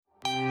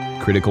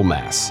critical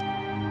mass.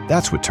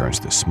 That's what turns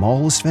the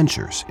smallest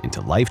ventures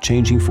into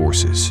life-changing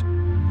forces.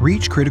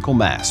 Reach critical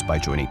mass by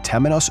joining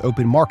Temenos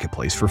Open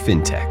Marketplace for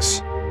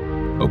fintechs,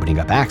 opening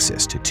up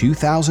access to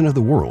 2,000 of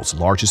the world's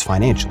largest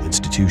financial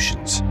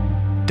institutions.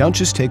 Don't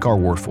just take our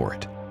word for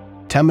it.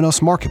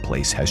 Temenos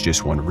Marketplace has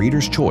just won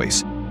Reader's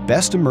Choice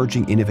Best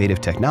Emerging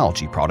Innovative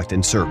Technology Product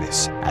and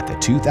Service at the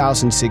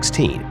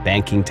 2016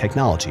 Banking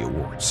Technology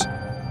Awards.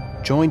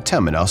 Join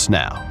Temenos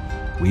now.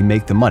 We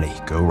make the money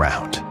go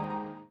round.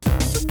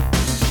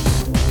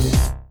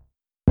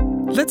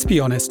 Let's be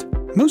honest,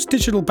 most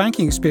digital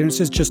banking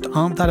experiences just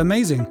aren't that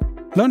amazing.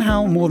 Learn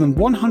how more than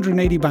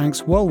 180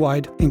 banks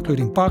worldwide,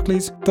 including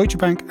Barclays, Deutsche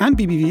Bank, and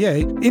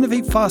BBVA,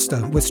 innovate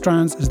faster with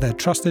Strands as their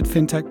trusted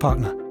fintech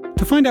partner.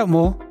 To find out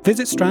more,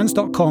 visit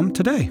strands.com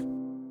today.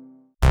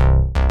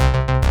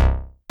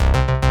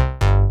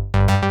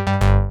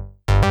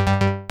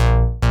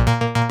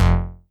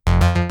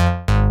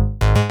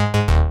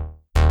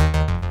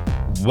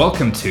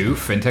 Welcome to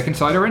FinTech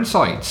Insider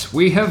Insights.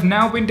 We have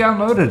now been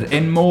downloaded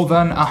in more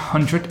than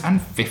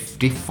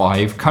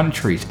 155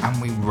 countries,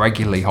 and we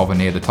regularly hover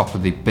near the top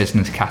of the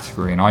business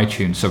category in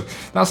iTunes. So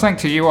that's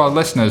thanks to you, our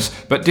listeners.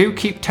 But do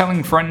keep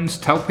telling friends,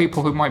 tell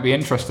people who might be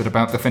interested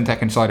about the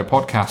FinTech Insider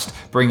podcast,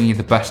 bringing you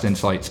the best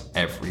insights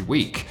every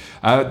week.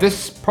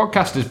 This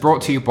podcast is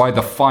brought to you by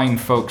the fine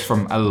folks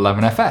from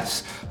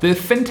 11FS, the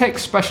fintech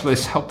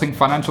specialists helping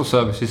financial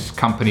services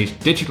companies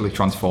digitally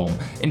transform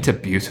into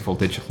beautiful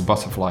digital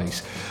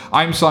butterflies.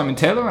 I'm Simon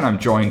Taylor, and I'm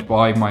joined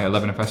by my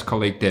 11FS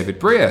colleague David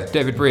Breer.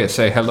 David Breer,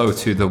 say hello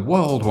to the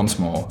world once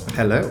more.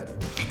 Hello.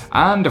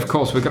 And of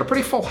course, we've got a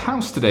pretty full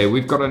house today.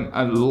 We've got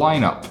a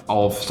lineup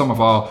of some of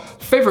our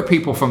favourite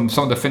people from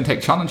some of the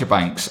fintech challenger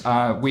banks.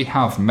 We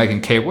have Megan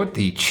Kaywood,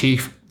 the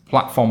Chief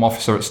Platform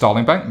Officer at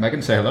Starling Bank.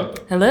 Megan, say hello.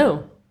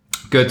 Hello.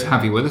 Good to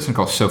have you with us. And of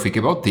course, Sophie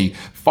Gibbard, the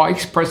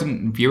Vice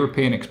President of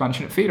European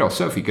Expansion at Fidor.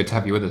 Sophie, good to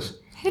have you with us.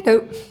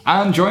 Hello.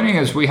 And joining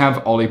us, we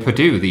have Ollie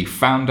Perdue, the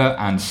founder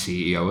and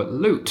CEO at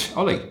Loot.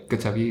 Ollie, good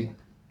to have you.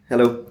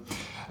 Hello.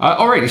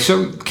 Alrighty,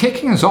 so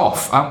kicking us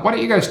off, why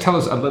don't you guys tell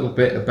us a little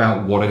bit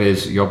about what it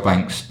is your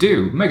banks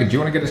do? Megan, do you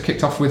want to get us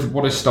kicked off with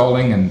what is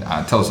Starling and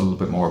tell us a little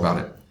bit more about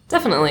it?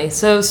 Definitely.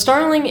 So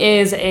Starling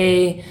is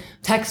a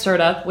tech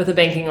startup with a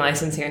banking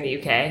license here in the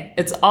UK.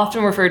 It's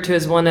often referred to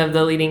as one of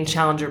the leading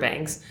challenger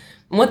banks.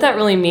 And what that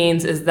really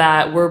means is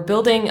that we're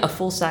building a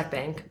full stack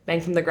bank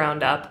from the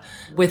ground up,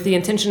 with the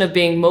intention of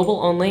being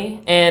mobile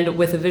only and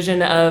with a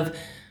vision of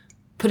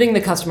putting the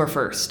customer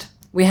first.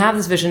 We have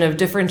this vision of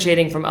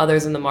differentiating from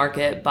others in the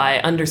market by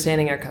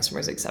understanding our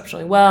customers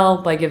exceptionally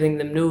well, by giving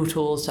them new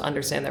tools to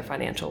understand their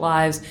financial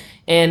lives,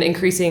 and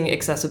increasing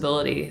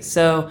accessibility.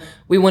 So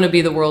we want to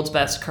be the world's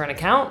best current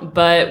account,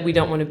 but we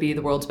don't want to be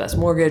the world's best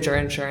mortgage or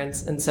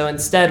insurance. And so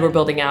instead, we're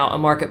building out a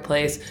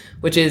marketplace,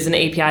 which is an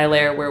API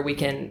layer where we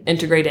can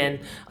integrate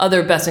in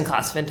other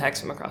best-in-class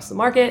fintechs from across the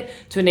market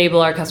to enable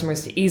our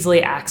customers to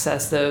easily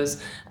access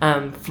those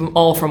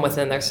from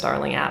within their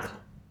Starling app.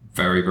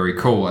 Very, very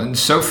cool. And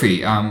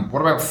Sophie,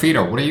 what about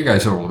Fidor? What are you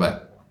guys all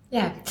about?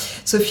 Yeah,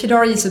 so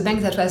Fidor is a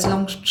bank that was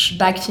launched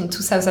back in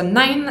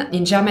 2009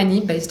 in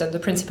Germany, based on the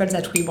principle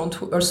that we want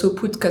to also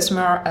put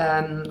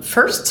customer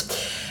first.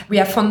 We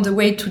have found a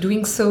way to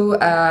doing so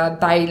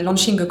by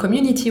launching a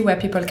community where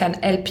people can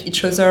help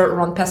each other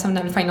around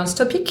personal finance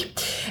topic.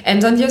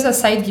 And on the other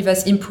side, give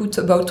us input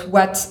about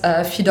what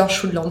Fidor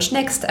should launch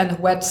next and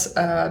what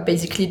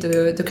basically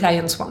the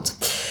clients want.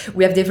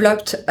 We have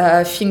developed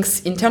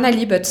things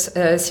internally, but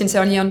since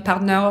early on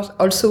partnered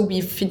also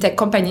with fintech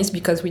companies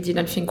because we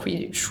didn't think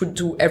we should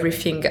do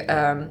everything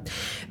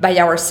by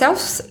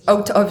ourselves.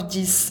 Out of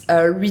this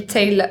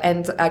retail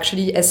and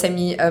actually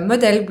SME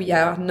model, we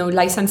are now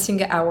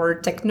licensing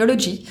our technology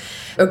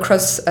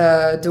across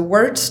the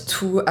world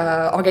to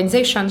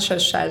organizations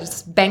such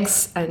as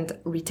banks and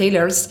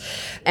retailers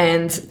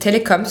and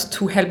telecoms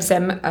to help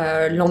them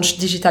launch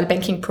digital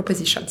banking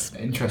propositions.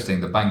 Interesting.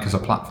 The bank as a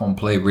platform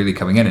play really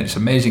coming in. It's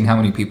amazing how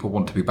many people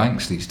want to be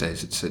banks these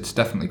days. It's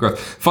definitely growth.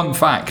 Fun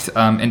fact,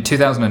 in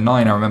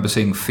 2009, I remember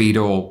seeing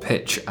Fidor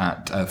pitch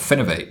at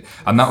Finovate,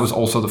 and that was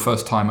also the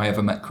first time I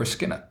ever met Chris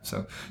Skinner.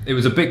 So it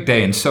was a big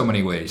day in so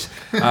many ways.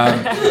 It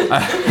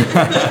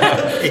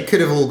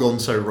could have all gone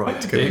so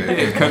right, couldn't it?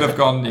 It could have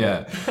gone,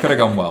 could have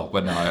gone well.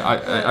 But no,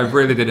 I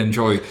really did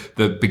enjoy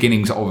the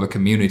beginnings of a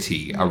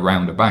community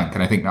around a bank,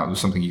 and I think that was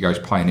something you guys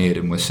pioneered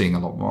and we're seeing a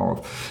lot more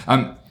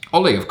of.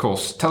 Ollie, of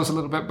course, tell us a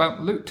little bit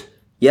about Loot.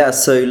 Yeah,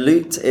 so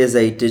Loot is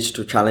a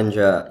digital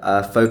challenger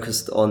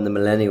focused on the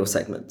millennial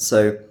segment.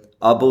 So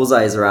our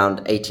bullseye is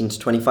around 18 to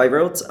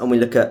 25-year-olds, and we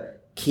look at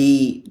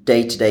key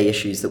day-to-day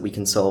issues that we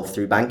can solve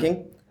through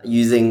banking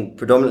using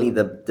predominantly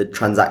the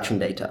transaction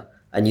data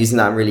and using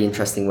that in really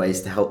interesting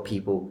ways to help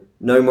people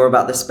know more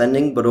about their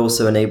spending, but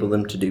also enable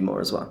them to do more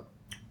as well.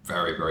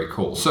 Very, very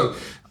cool. So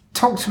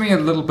talk to me a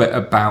little bit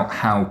about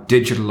how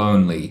digital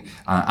only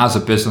as a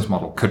business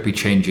model could be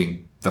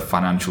changing the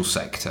financial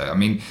sector. I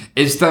mean,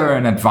 is there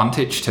an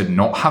advantage to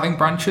not having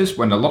branches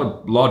when a lot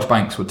of large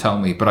banks would tell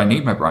me, but I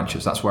need my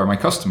branches, that's where my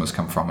customers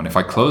come from, and if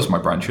I close my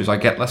branches, I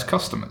get less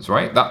customers,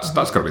 right? That's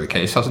got to be the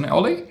case, hasn't it,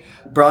 Ollie?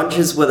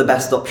 Branches were the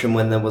best option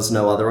when there was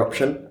no other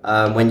option.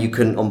 When you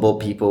couldn't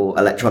onboard people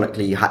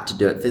electronically, you had to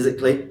do it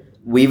physically.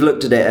 We've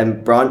looked at it,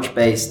 and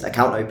branch-based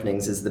account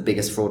openings is the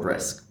biggest fraud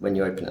risk when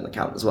you open an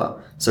account as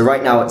well. So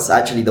right now, it's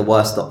actually the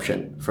worst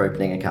option for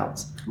opening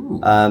accounts.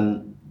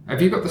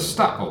 Have you got the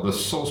stat or the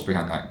source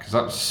behind that? Because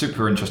that's a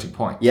super interesting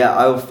point. Yeah,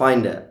 I will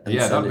find it. And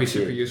that'd be it to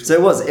super you. useful.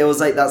 So it was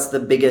like that's the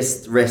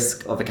biggest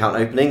risk of account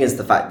opening is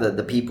the fact that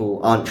the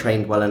people aren't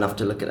trained well enough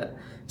to look at it.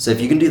 So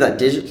if you can do that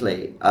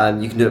digitally,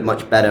 you can do it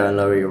much better and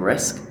lower your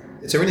risk.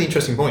 It's a really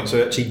interesting point.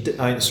 So actually,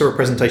 I saw a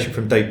presentation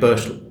from Dave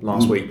Burchell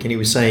last week, and he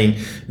was saying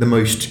the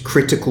most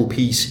critical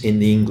piece in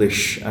the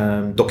English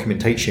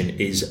documentation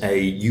is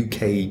a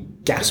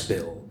UK gas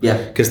bill. Yeah.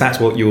 Because that's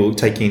what you're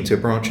taking into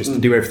branches to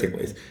do everything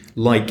with.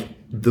 Like,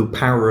 the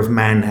power of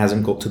man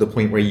hasn't got to the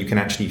point where you can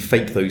actually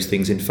fake those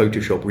things in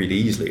Photoshop really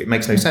easily. It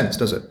makes no sense,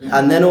 does it?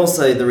 And then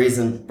also the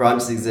reason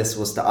branches exist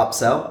was to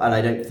upsell, and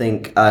I don't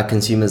think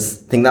consumers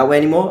think that way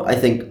anymore. I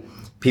think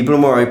people are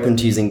more open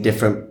to using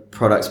different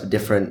products with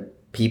different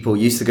people.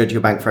 You used to go to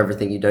your bank for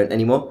everything, you don't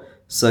anymore.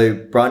 So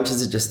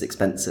branches are just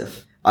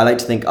expensive. I like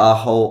to think our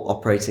whole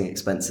operating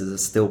expenses are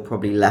still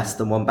probably less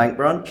than one bank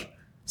branch.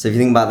 So if you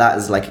think about that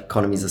as like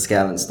economies of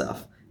scale and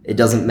stuff, it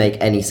doesn't make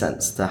any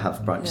sense to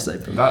have branches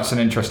open. That's an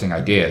interesting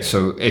idea.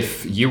 So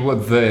if you were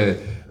the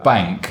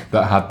bank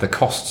that had the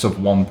costs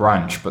of one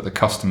branch but the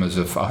customers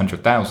of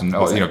 100,000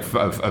 or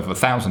of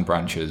 1,000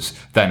 branches,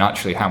 then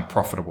actually how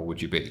profitable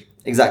would you be?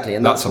 Exactly,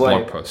 and that's a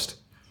blog post.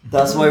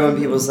 That's why when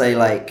people say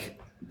like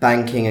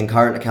banking and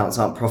current accounts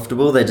aren't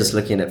profitable, they're just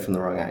looking at it from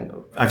the wrong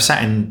angle. I've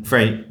sat in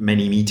very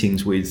many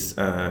meetings with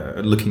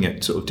looking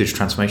at sort of digital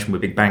transformation with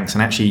big banks,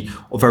 and actually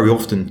very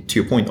often, to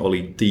your point,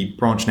 Ollie, the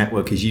branch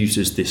network is used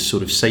as this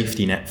sort of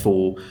safety net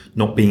for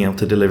not being able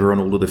to deliver on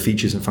all of the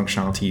features and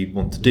functionality you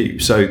want to do.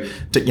 So,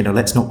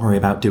 let's not worry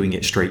about doing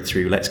it straight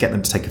through. Let's get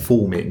them to take a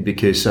form in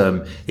because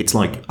it's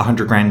like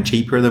 100 grand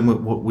cheaper than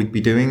what we'd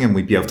be doing, and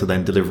we'd be able to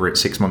then deliver it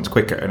 6 months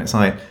quicker. And it's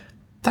like,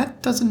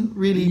 that doesn't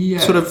really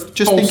sort of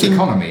just false thinking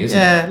economy, isn't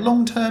it? Yeah,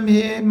 long term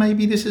here,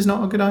 maybe this is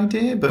not a good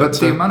idea. But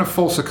the amount of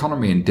false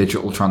economy in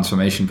digital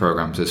transformation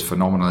programs is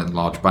phenomenal in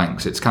large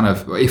banks. It's kind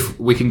of, if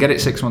we can get it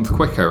 6 months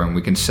quicker and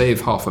we can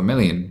save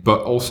 $500,000,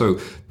 but also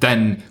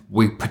then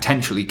we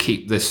potentially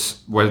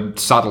we're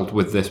saddled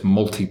with this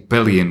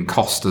multi-billion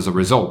cost as a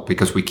result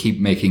because we keep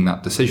making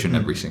that decision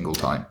every single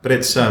time. But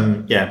it's,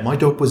 my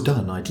job was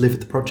done. I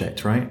delivered the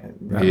project, right?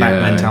 That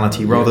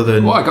mentality rather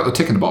than... Well, I got the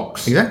tick in the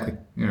box. Exactly.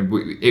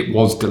 It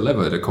was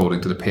delivered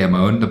according to the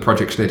PMO, and the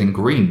project stayed in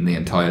green the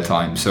entire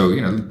time. So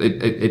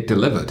it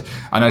delivered,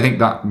 and I think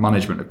that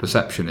management of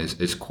perception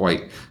is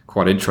quite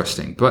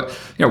interesting. But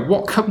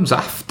what comes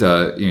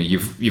after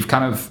you've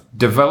kind of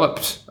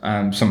developed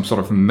some sort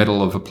of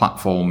middle of a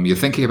platform. You're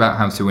thinking about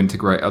how to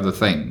integrate other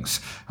things.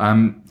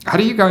 How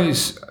do you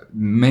guys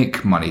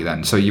make money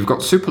then? So you've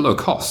got super low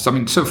costs. I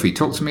mean, Sophie,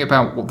 talk to me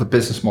about what the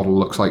business model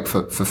looks like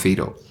for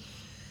Fido.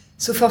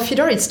 So for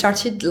Fido, it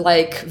started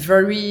like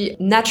very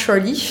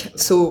naturally.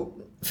 So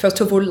first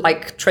of all,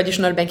 like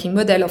traditional banking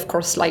model, of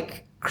course,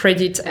 like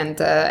credit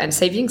and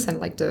savings and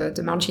like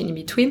the margin in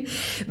between,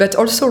 but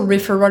also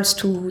referrals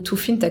to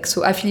fintech.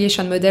 So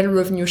affiliation model,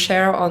 revenue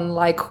share on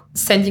like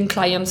sending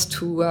clients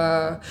to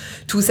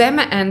them,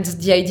 and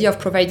the idea of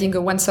providing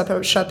a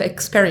one-stop shop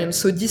experience.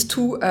 So these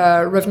two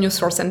revenue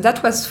source, and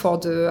that was for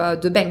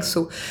the bank.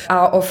 So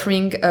are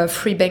offering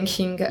free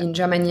banking in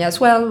Germany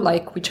as well.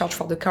 Like we charge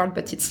for the card,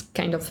 but it's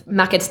kind of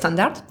market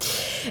standard.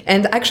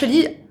 And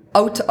actually,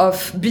 out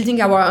of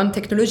building our own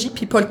technology,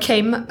 people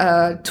came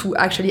to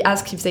actually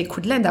ask if they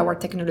could lend our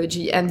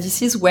technology. And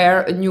this is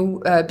where a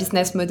new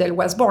business model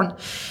was born,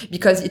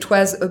 because it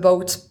was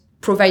about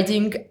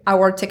providing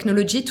our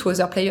technology to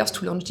other players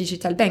to launch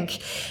digital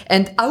bank.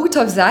 And out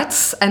of that,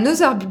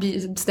 another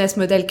business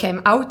model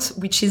came out,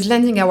 which is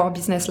lending our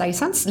business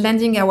license,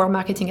 lending our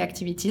marketing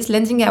activities,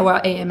 lending our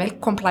AML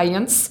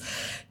compliance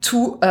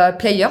to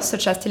players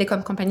such as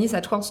telecom companies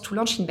that wants to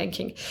launch in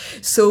banking.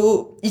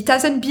 So it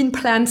hasn't been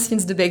planned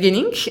since the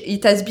beginning.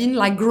 It has been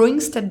like growing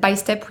step by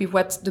step with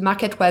what the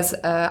market was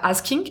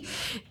asking,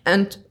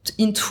 and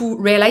into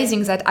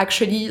realizing that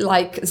actually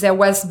like there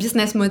was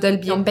business model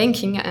beyond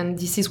banking, and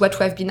this is what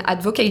we have been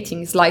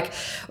advocating. It's like,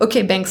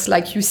 okay, banks,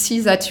 like you see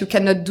that you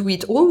cannot do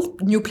it all.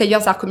 New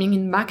players are coming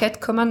in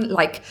market. Come on,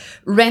 like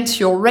rent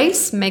your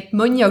race, make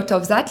money out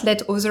of that.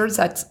 Let others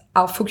that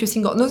are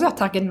focusing on other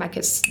target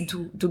markets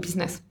do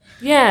business.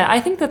 Yeah, I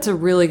think that's a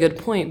really good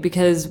point,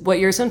 because what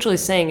you're essentially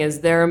saying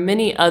is there are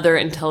many other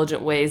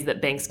intelligent ways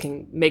that banks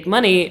can make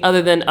money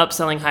other than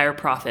upselling higher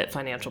profit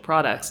financial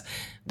products.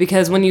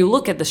 Because when you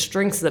look at the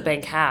strengths that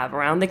bank have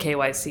around the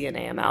KYC and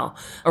AML,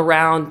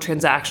 around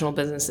transactional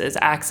businesses,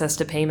 access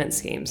to payment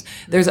schemes,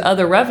 there's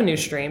other revenue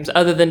streams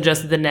other than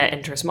just the net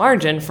interest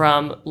margin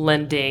from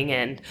lending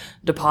and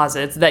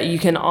deposits that you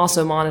can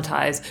also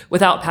monetize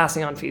without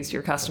passing on fees to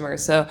your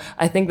customers. So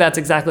I think that's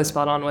exactly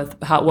spot on with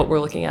what we're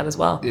looking at as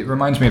well. It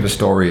reminds me of a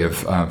story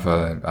of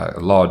a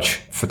large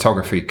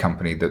photography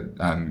company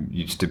that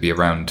used to be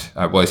around,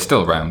 it's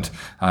still around,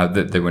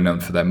 that they were known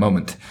for their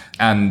moment.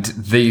 And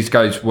these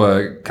guys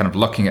were kind of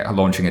looking at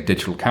launching a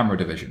digital camera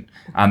division.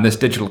 And this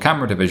digital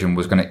camera division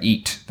was going to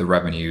eat the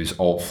revenues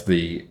of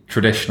the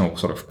traditional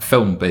sort of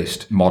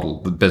film-based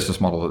model, the business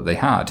model that they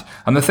had.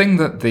 And the thing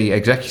that the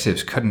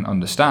executives couldn't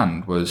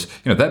understand was,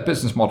 their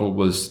business model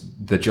was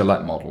the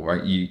Gillette model,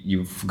 right?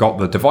 You've got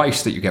the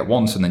device that you get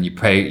once and then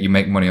you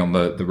make money on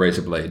the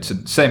razor blades.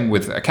 And same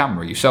with a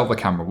camera. You sell the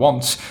camera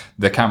once,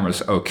 the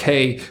camera's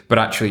okay, but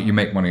actually you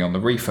make money on the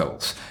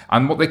refills.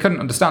 And what they couldn't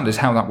understand is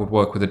how that would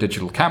work with a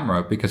digital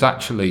camera, because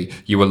actually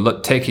you were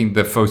taking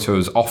the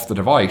photos off the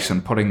device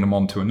and putting them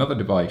onto another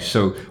device.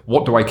 So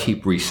what do I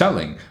keep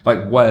reselling?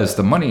 Like, where's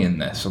the money in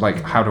this?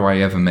 Like, how do I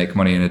ever make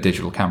money in a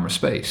digital camera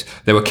space?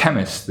 They were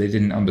chemists. They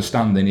didn't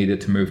understand they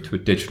needed to move to a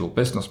digital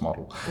business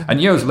model.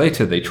 And years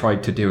later, they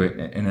tried to do it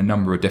in a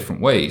number of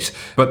different ways.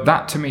 But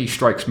that to me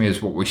strikes me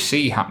as what we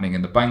see happening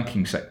in the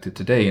banking sector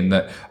today, in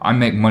that I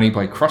make money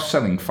by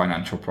cross-selling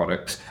financial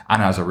products.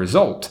 And as a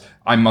result,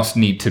 I must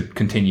need to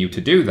continue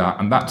to do that,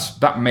 and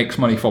that makes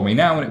money for me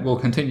now, and it will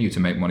continue to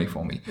make money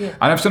for me. Yeah.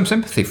 And I have some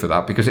sympathy for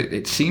that, because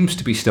it seems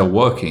to be still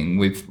working.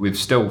 We've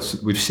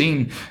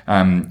seen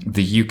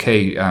the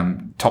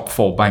UK top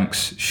 4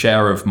 banks'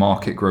 share of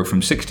market grow from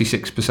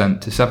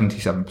 66% to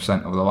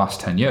 77% over the last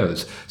 10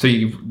 years. So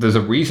there's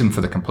a reason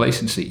for the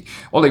complacency.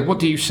 Ollie, what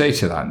do you say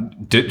to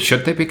that?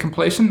 Should they be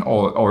complacent,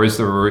 or is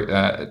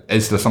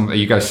there something? Are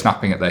you guys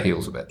snapping at their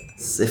heels a bit?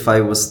 If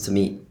I was to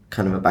meet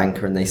kind of a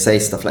banker and they say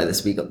stuff like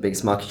this, we got the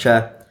biggest market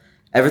share,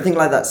 everything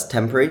like that's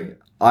temporary.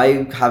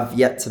 I have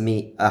yet to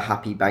meet a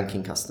happy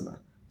banking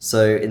customer.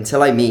 So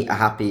until I meet a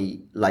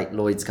happy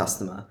Lloyd's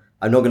customer,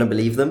 I'm not going to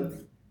believe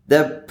them.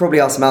 There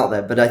probably are some out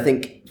there, but I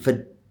think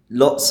for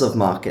lots of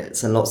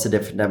markets and lots of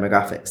different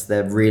demographics,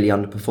 they're really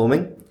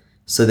underperforming.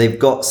 So they've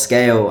got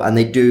scale and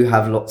they do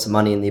have lots of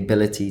money and the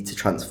ability to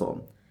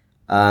transform.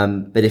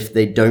 But if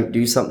they don't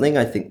do something,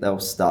 I think they'll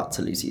start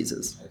to lose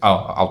users.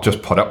 I'll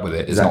just put up with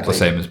it. It's not the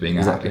same as being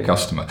a happy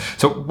customer.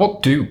 So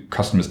what do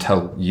customers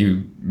tell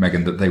you,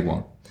 Megan, that they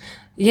want?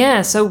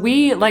 Yeah, so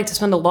we like to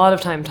spend a lot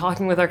of time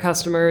talking with our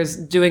customers,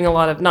 doing a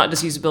lot of not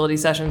just usability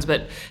sessions,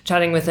 but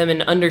chatting with them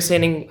and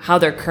understanding how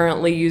they're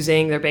currently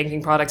using their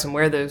banking products and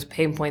where those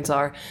pain points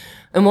are.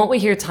 And what we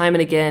hear time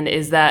and again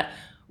is that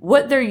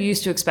what they're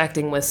used to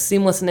expecting with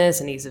seamlessness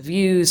and ease of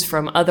use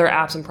from other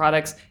apps and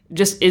products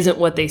just isn't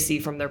what they see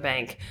from their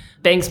bank.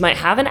 Banks might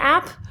have an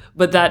app,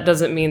 but that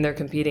doesn't mean they're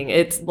competing.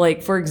 It's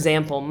like, for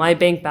example, my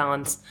bank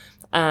balance,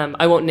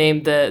 I won't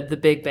name the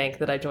big bank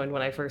that I joined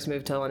when I first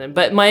moved to London,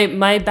 but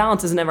my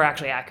balance is never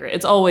actually accurate.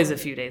 It's always a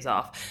few days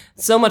off.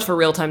 So much for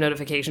real-time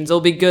notifications.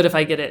 It'll be good if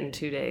I get it in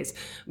 2 days.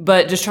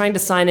 But just trying to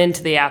sign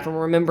into the app and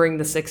remembering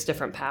the 6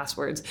 different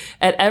passwords.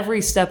 At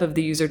every step of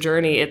the user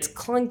journey, it's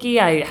clunky.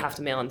 I have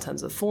to mail in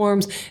tons of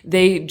forms.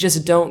 They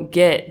just don't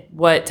get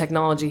what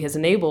technology has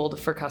enabled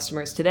for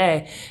customers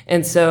today.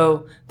 And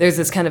so there's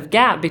this kind of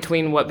gap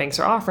between what banks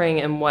are offering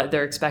and what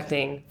they're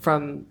expecting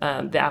from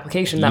the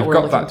application that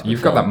we're looking to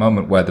You've got that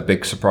moment where the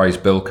big surprise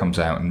bill comes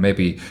out, and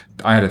maybe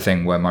I had a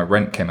thing where my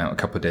rent came out a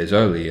couple of days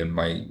early and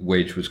my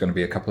wage was going to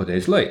be a couple of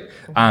days late.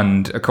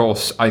 And of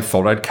course, I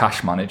thought I'd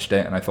cash managed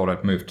it and I thought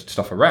I'd moved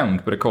stuff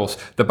around. But of course,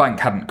 the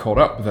bank hadn't caught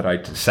up that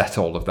I'd set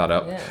all of that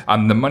up. Yeah.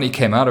 And the money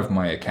came out of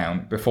my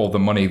account before the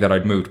money that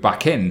I'd moved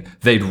back in.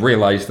 They'd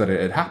realized that it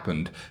had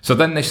happened. So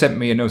then they sent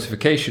me a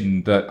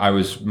notification that I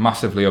was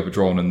massively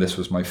overdrawn and this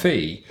was my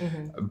fee.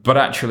 Mm-hmm. But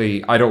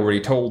actually, I'd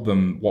already told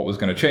them what was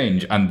going to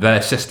change, and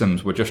their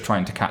systems were just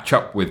trying to catch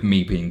up with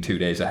me being 2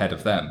 days ahead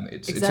of them.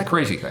 It's a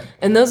crazy thing.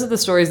 And those are the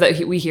stories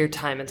that we hear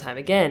time and time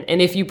again. And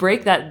if you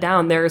break that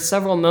down, there are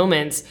several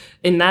moments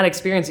in that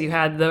experience you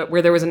had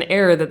where there was an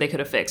error that they could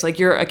have fixed. Like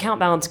your account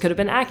balance could have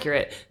been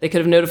accurate. They could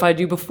have notified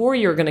you before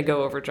you were going to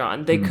go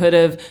overdrawn. They could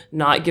have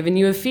not given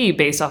you a fee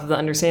based off of the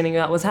understanding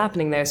that was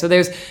happening there. So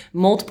there's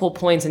multiple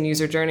points in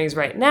user journeys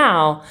right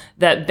now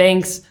that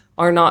banks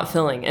are not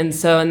filling. And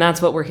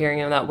that's what we're hearing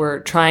and that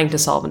we're trying to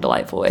solve in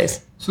delightful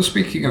ways. So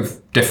speaking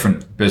of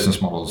different business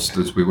models,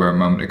 as we were a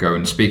moment ago,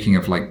 and speaking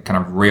of like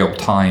kind of real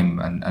time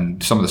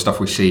and some of the stuff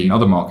we see in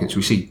other markets,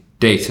 we see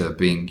data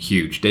being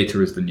huge.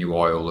 Data is the new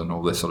oil and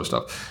all this sort of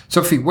stuff.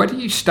 Sophie, where do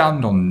you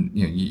stand on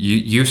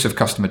use of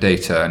customer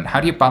data, and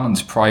how do you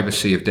balance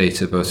privacy of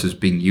data versus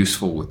being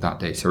useful with that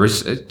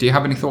data? Do you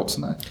have any thoughts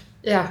on that?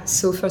 Yeah,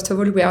 so first of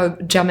all, we are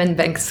a German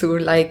bank, so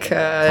dealing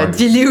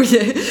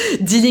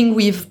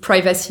with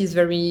privacy is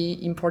very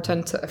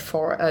important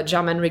for a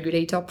German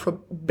regulator,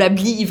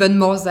 probably even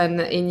more than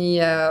any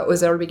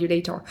other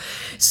regulator.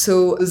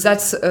 So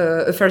that's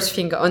a first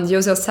thing. On the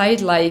other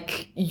side,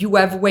 you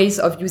have ways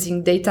of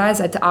using data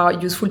that are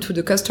useful to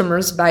the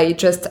customers by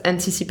just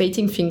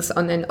anticipating things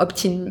on an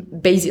opt-in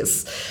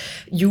basis.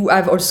 You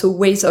have also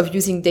ways of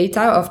using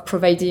data of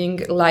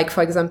providing,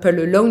 for example,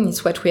 a loan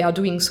is what we are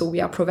doing. So we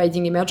are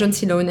providing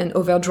emergency loan and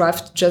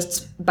overdraft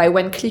just by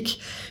one click,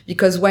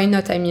 because why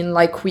not? I mean,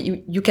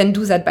 you can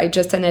do that by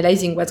just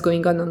analyzing what's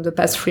going on the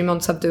past 3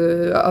 months of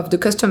the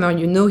customer.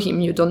 You know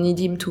him. You don't need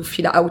him to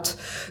fill out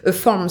a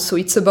form. So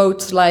it's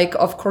about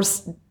of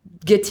course,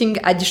 getting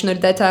additional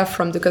data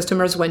from the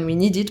customers when we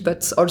need it,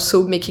 but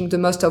also making the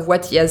most of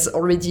what he has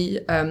already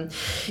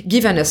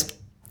given us.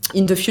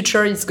 In the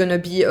future, it's going to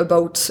be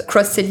about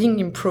cross-selling,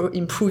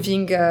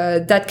 improving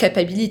that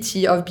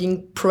capability of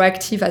being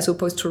proactive as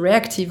opposed to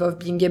reactive, of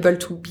being able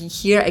to be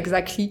here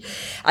exactly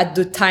at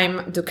the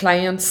time the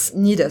clients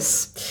need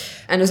us.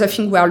 Another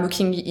thing we are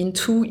looking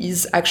into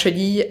is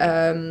actually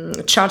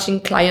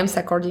charging clients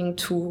according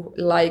to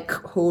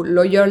how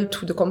loyal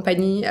to the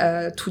company,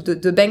 to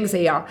the bank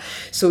they are.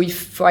 So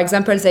if, for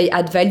example, they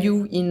add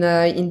value in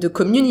the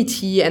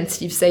community, and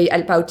if they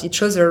help out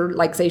each other,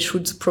 they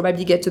should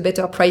probably get a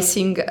better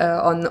pricing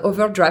on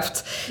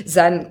overdraft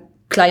than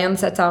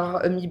clients that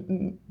are a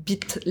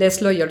bit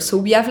less loyal. So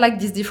we have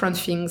these different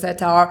things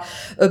that are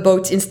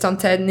about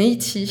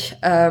instantaneity,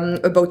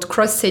 about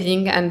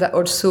cross-selling, and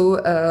also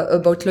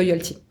about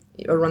loyalty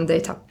around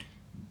data.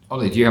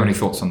 Ollie, do you have any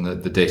thoughts on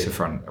the data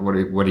front?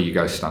 Where do you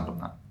guys stand on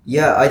that?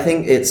 Yeah, I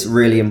think it's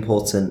really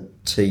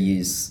important to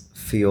use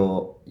for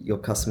your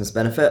customers'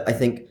 benefit. I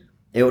think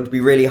it would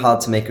be really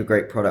hard to make a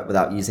great product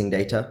without using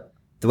data.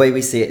 The way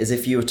we see it is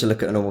if you were to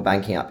look at a normal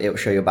banking app, it will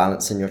show your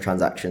balance and your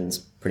transactions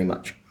pretty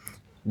much.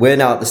 We're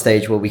now at the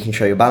stage where we can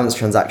show your balance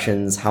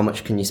transactions, how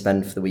much can you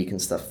spend for the week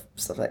and stuff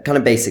like that, kind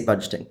of basic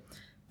budgeting.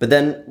 But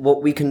then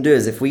what we can do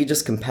is if we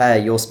just compare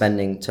your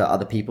spending to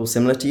other people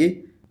similar to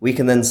you, we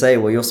can then say,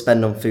 well, your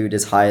spend on food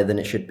is higher than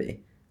it should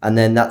be. And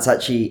then that's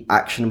actually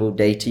actionable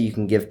data you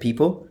can give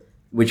people,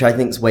 which I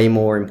think is way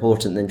more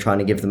important than trying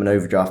to give them an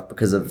overdraft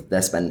because of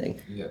their spending.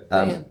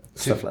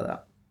 Stuff like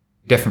that.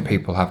 Different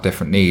people have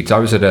different needs. I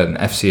was at an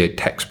FCA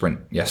tech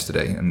sprint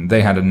yesterday, and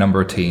they had a number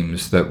of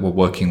teams that were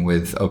working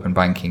with open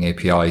banking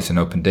APIs and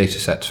open data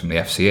sets from the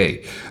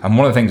FCA. And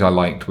one of the things I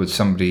liked was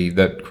somebody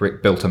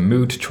that built a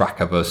mood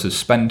tracker versus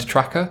spend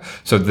tracker.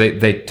 So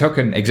they took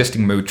an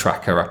existing mood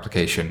tracker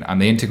application and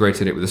they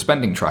integrated it with a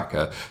spending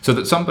tracker so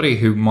that somebody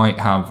who might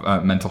have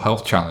a mental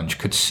health challenge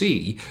could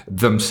see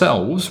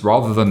themselves,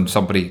 rather than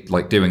somebody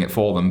doing it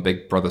for them,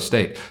 Big Brother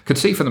state, could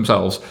see for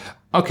themselves,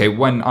 okay,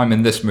 when I'm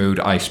in this mood,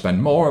 I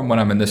spend more, and when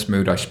I'm in this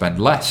mood, I spend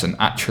less. And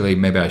actually,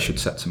 maybe I should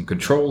set some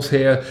controls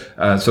here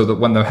so that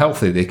when they're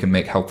healthy, they can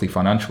make healthy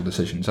financial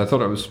decisions. I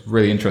thought it was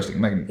really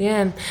interesting. Megan?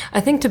 Yeah, I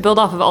think to build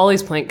off of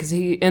Ollie's point,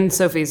 and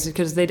Sophie's,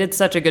 because they did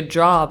such a good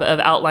job of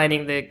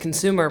outlining the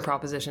consumer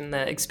proposition,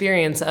 the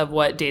experience of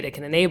what data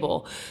can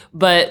enable.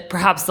 But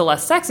perhaps the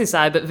less sexy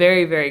side, but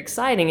very, very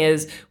exciting,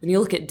 is when you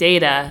look at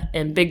data,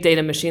 and big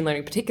data machine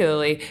learning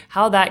particularly,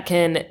 how that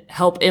can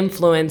help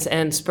influence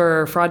and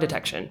spur fraud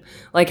detection.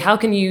 How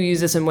can you use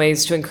this in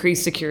ways to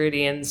increase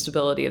security and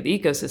stability of the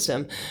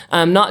ecosystem?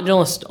 Not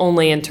just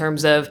only in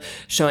terms of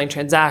showing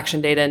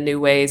transaction data in new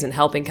ways and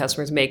helping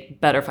customers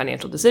make better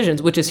financial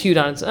decisions, which is huge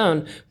on its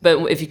own, but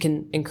if you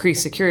can increase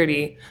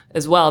security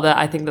as well,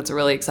 I think that's a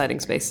really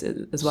exciting space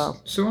as well.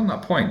 So on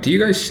that point, do you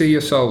guys see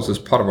yourselves as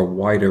part of a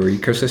wider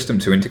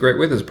ecosystem to integrate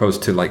with, as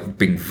opposed to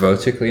being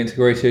vertically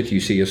integrated? Do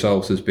you see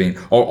yourselves as being,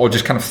 or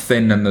just kind of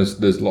thin and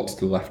there's lots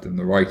to the left and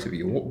the right of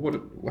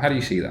you? How do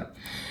you see that?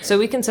 So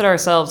we consider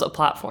ourselves a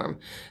platform.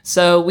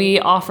 So we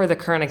offer the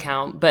current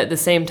account, but at the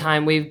same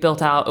time, we've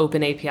built out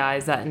open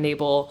APIs that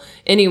enable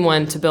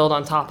anyone to build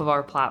on top of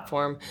our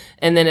platform.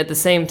 And then at the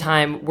same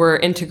time, we're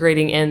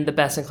integrating in the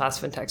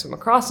best-in-class fintechs from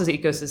across this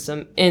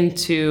ecosystem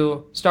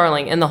into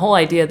Starling. And the whole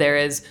idea there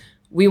is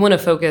we want to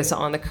focus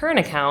on the current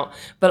account,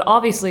 but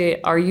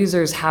obviously our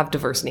users have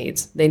diverse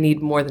needs. They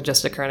need more than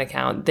just a current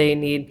account. They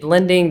need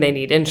lending, they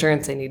need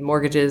insurance, they need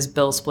mortgages,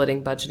 bill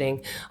splitting,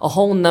 budgeting, a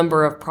whole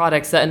number of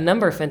products that a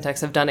number of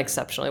fintechs have done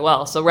exceptionally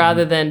well. So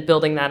rather than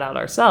building that out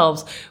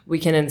ourselves, we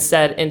can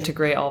instead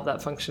integrate all of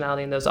that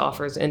functionality and those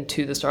offers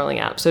into the Starling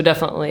app. So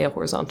definitely a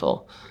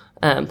horizontal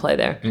play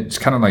there. It's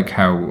kind of like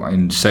how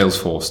in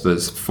Salesforce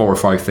there's 4 or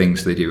 5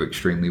 things they do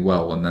extremely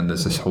well, and then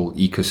there's this whole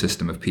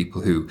ecosystem of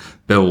people who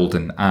build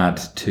and add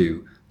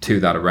to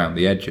that around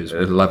the edges.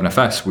 At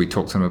 11FS, we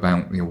talked to them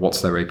about what's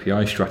their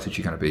API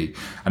strategy going to be,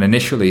 and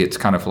initially it's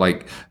kind of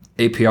like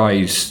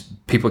APIs,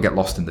 people get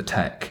lost in the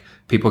tech.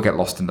 people get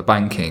lost in the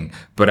banking,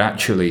 but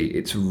actually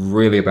it's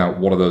really about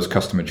what are those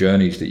customer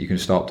journeys that you can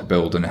start to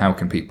build and how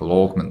can people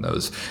augment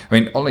those. I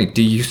mean, Ollie,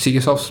 do you see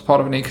yourselves as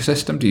part of an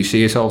ecosystem? Do you see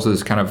yourselves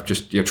as kind of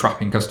just you're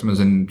trapping customers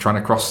and trying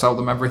to cross-sell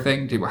them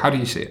everything? How do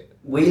you see it?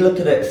 We look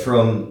at it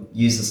from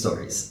user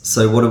stories.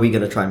 So what are we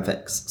going to try and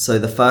fix? So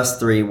the first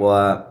three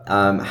were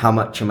how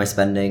much am I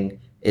spending?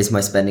 Is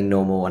my spending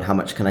normal? And how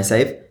much can I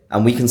save?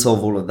 And we can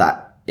solve all of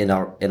that in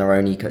our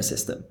own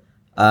ecosystem.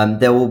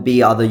 There will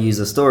be other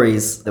user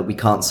stories that we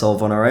can't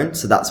solve on our own.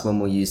 So that's when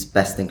we'll use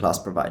best-in-class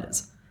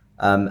providers.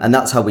 And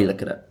that's how we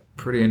look at it.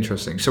 Pretty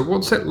interesting. So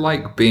what's it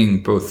like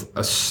being both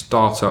a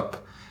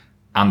startup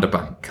and a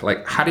bank?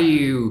 Like, how do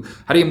you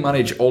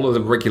manage all of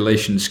the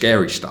regulation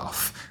scary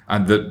stuff?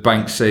 And that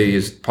banks say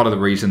is part of the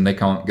reason they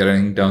can't get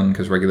anything done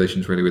because regulation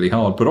is really, really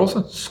hard, but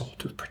also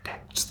sort of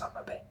protects them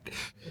a bit.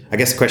 I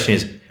guess the question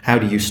is, how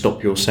do you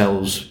stop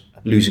yourselves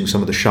losing some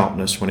of the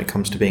sharpness when it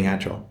comes to being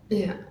agile?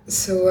 Yeah,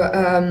 so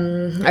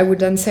I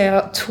would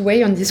answer two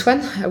ways on this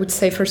one. I would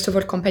say, first of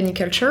all, company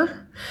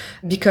culture,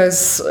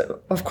 because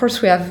of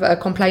course we have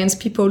compliance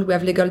people, we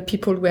have legal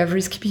people, we have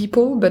risk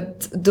people,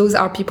 but those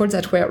are people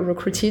that were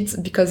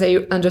recruited because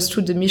they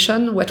understood the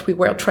mission, what we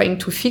were trying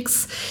to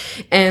fix,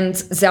 and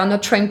they are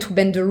not trying to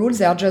bend the rules,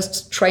 they are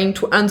just trying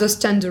to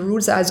understand the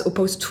rules as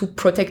opposed to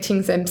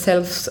protecting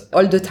themselves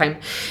all the time.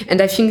 And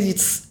I think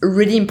it's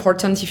really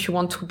important if you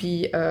want to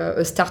be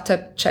a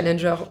startup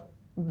challenger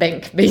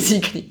bank,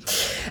 basically.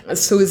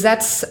 So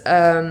that's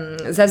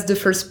the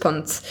first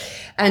point.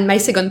 And my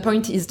second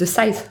point is the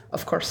size,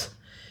 of course.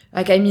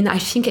 Like, I mean, I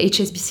think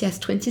HSBC has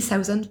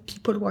 20,000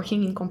 people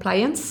working in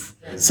compliance.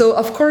 So,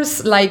 of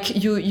course, like,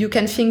 you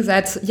can think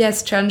that,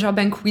 yes, Challenger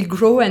Bank will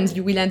grow and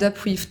you will end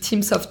up with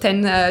teams of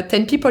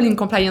 10 people in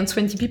compliance,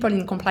 20 people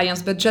in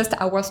compliance, but just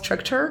our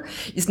structure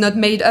is not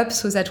made up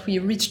so that we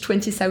reach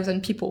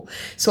 20,000 people.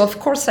 So, of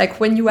course, like,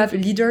 when you have a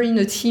leader in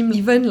a team,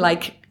 even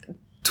like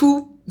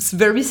two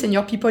very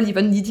senior people,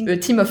 even leading a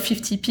team of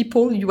 50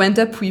 people, you end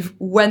up with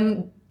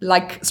one,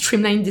 like,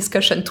 streamlined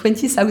discussion.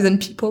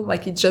 20,000 people,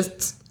 like, it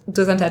just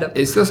doesn't add up.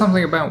 Is there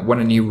something about when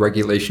a new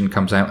regulation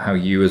comes out, how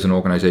you as an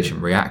organization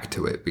react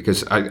to it?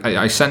 Because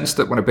I sense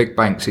that when a big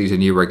bank sees a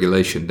new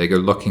regulation, they go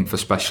looking for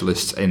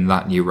specialists in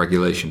that new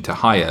regulation to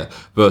hire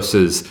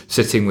versus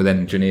sitting with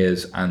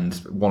engineers and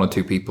one or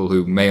two people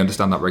who may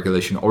understand that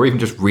regulation, or even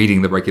just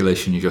reading the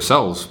regulation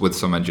yourselves with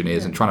some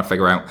engineers and trying to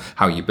figure out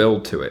how you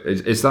build to it.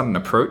 Is that an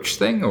approach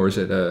thing, or is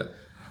it a...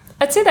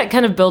 I'd say that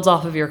kind of builds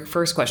off of your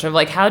first question of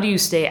like, how do you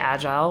stay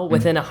agile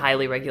within a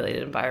highly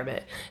regulated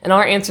environment? And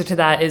our answer to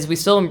that is we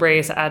still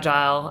embrace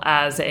agile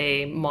as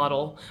a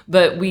model,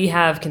 but we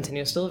have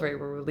continuous delivery.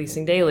 We're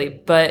releasing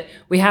daily, but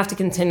we have to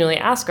continually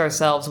ask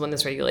ourselves when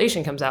this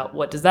regulation comes out,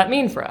 what does that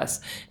mean for us?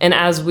 And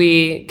as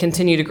we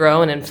continue to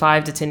grow, and in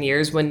 5 to 10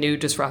 years, when new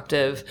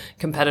disruptive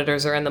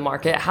competitors are in the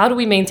market, how do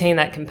we maintain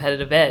that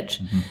competitive edge?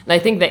 And I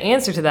think the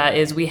answer to that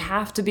is we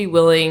have to be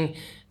willing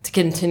to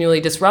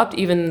continually disrupt,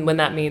 even when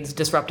that means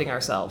disrupting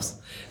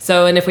ourselves.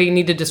 So, and if we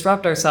need to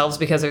disrupt ourselves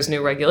because there's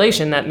new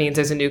regulation, that means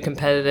there's a new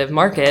competitive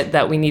market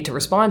that we need to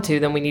respond to,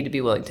 then we need to be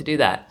willing to do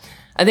that.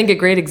 I think a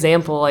great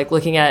example, like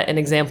looking at an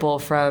example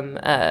from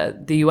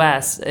the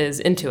US,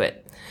 is Intuit.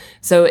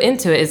 So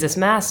Intuit is this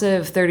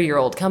massive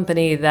 30-year-old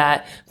company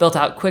that built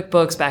out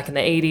QuickBooks back in the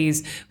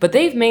 80s, but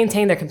they've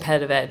maintained their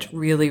competitive edge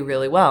really,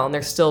 really well, and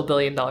they're still a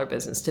billion-dollar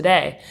business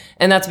today.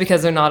 And that's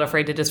because they're not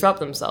afraid to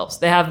disrupt themselves.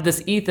 They have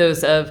this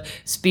ethos of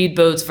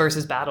speedboats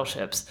versus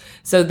battleships.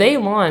 So they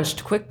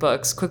launched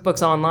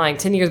QuickBooks Online,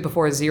 10 years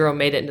before Xero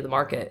made it into the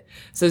market.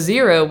 So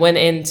Xero went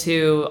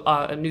into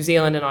New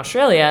Zealand and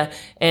Australia,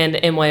 and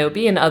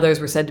MYOB and others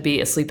were said to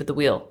be asleep at the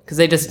wheel because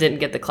they just didn't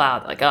get the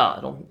cloud. Like,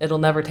 oh, it'll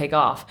never take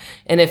off.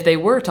 And if they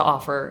were to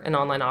offer an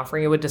online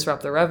offering, it would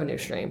disrupt their revenue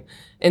stream.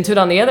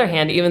 Intuit, on the other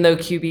hand, even though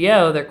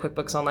QBO, their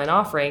QuickBooks Online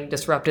offering,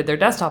 disrupted their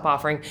desktop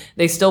offering,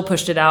 they still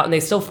pushed it out and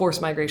they still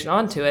forced migration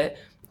onto it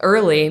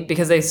early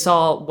because they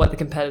saw what the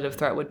competitive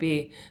threat would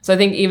be. So I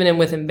think even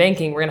within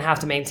banking, we're going to have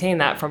to maintain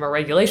that from a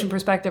regulation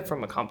perspective,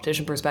 from a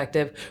competition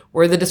perspective.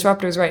 We're the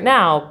disruptors right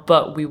now,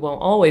 but we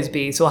won't always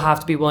be. So we'll have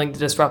to be willing to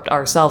disrupt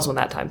ourselves when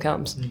that time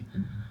comes.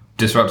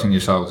 Disrupting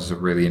yourselves is a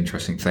really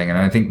interesting thing, and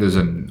I think there's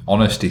an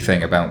honesty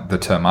thing about the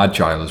term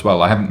agile as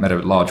well. I haven't met a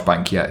large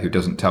bank yet who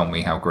doesn't tell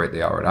me how great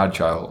they are at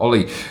agile.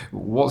 Ollie,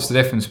 what's the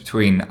difference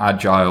between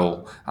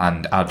agile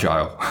and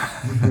agile?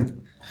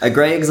 A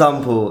great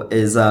example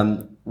is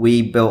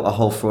we built a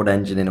whole fraud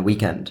engine in a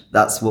weekend.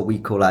 That's what we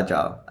call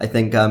agile. I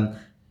think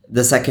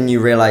the second you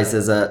realize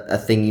there's a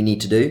thing you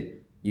need to do,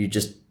 you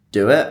just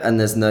do it, and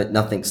there's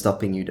nothing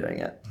stopping you doing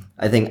it.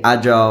 I think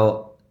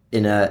agile,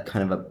 in a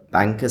kind of a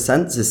banker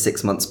sense, is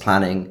 6 months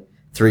planning,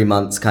 3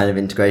 months kind of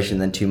integration,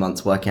 then 2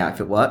 months working out if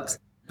it works.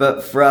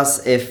 But for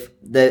us,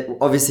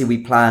 obviously we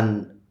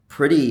plan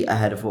pretty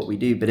ahead of what we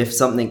do, but if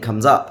something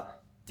comes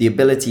up, the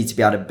ability to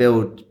be able to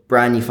build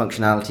brand new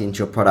functionality into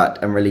your product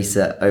and release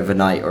it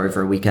overnight or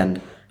over a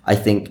weekend, I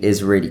think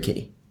is really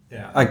key.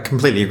 Yeah, I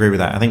completely agree with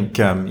that. I think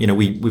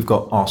we've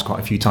got asked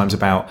quite a few times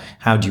about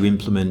how do you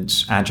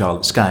implement agile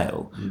at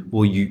scale.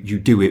 Well, you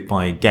do it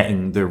by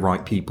getting the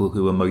right people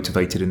who are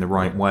motivated in the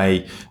right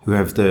way, who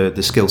have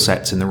the skill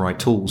sets and the right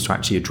tools to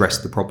actually address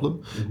the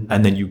problem,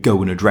 and then you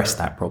go and address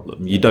that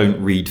problem. You don't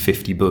read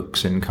 50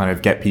 books and kind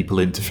of get people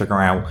in to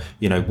figure out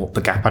what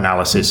the gap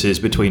analysis is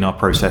between our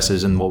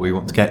processes and what we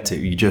want to get to.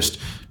 You just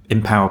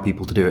empower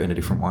people to do it in a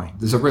different way.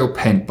 There's a real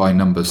paint by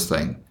numbers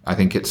thing. I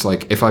think it's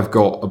like if I've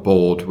got a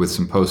board with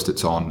some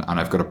post-its on and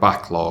I've got a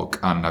backlog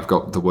and I've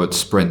got the word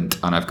sprint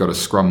and I've got a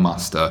scrum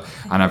master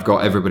and I've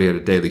got everybody at a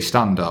daily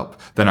stand-up,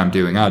 then I'm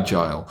doing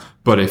agile.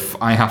 But if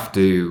I have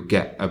to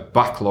get a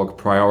backlog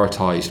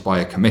prioritized by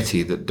a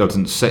committee that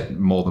doesn't sit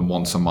more than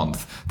once a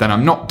month, then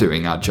I'm not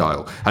doing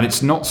agile. And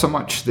it's not so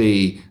much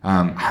the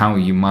how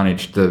you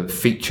manage the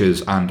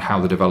features and how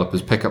the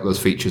developers pick up those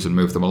features and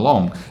move them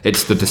along.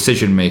 It's the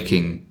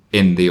decision-making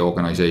in the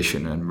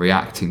organization and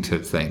reacting to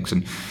things.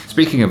 And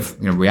speaking of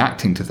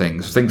reacting to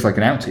things like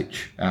an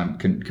outage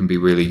can be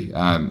really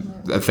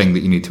a thing that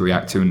you need to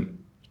react to. And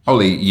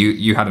Ollie,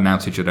 you had an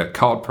outage at a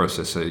card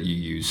processor you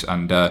use,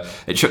 and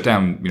it shut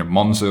down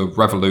Monzo,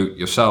 Revolut,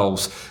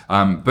 yourselves.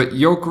 But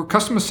your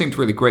customers seemed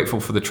really grateful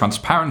for the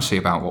transparency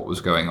about what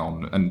was going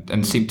on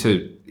and seemed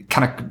to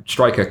kind of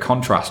strike a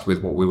contrast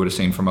with what we would have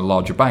seen from a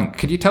larger bank.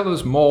 Could you tell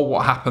us more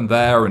what happened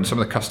there and some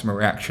of the customer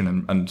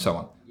reaction and so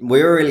on?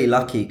 We were really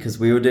lucky because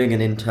we were doing an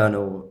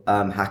internal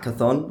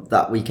hackathon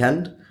that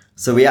weekend.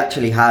 So we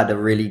actually had a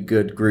really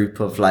good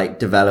group of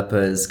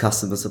developers,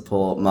 customer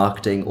support,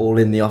 marketing, all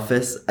in the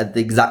office at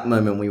the exact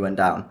moment we went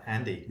down.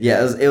 Handy.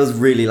 Yeah, it was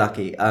really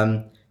lucky.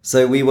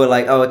 So we were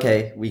like, oh,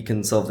 okay, we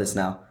can solve this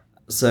now.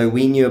 So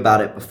we knew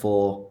about it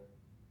before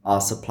our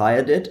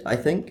supplier did, I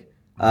think.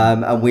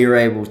 And we were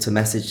able to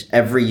message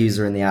every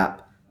user in the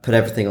app, put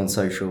everything on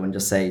social and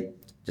just say,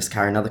 just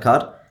carry another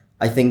card.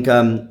 I think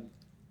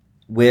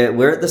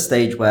we're at the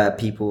stage where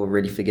people are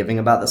really forgiving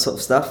about this sort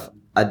of stuff.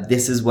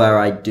 This is where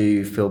I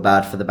do feel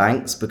bad for the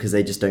banks because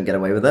they just don't get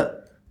away with it.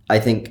 I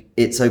think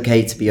it's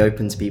okay to be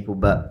open to people,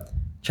 but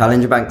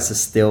challenger banks are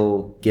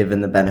still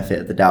given the benefit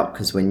of the doubt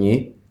because we're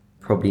new,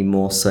 probably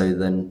more so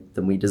than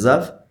we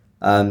deserve.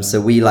 So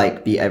we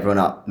beat everyone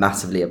up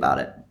massively about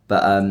it,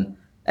 but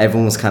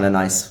everyone was kind of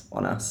nice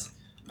on us.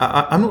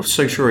 I'm not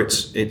so sure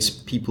it's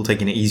people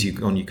taking it easy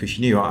on you because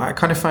you knew. I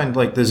kind of find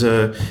there's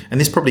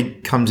and this probably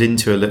comes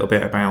into a little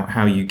bit about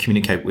how you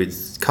communicate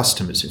with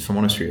customers, if I'm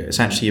honest with you. It's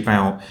actually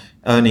about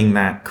earning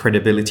that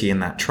credibility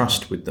and that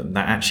trust with them.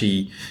 That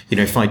actually,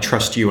 if I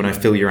trust you and I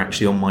feel you're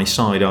actually on my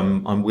side,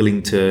 I'm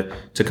willing to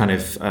kind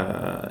of,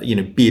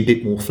 be a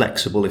bit more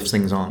flexible if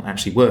things aren't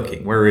actually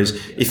working. Whereas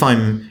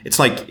it's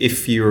like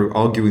if you're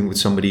arguing with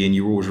somebody and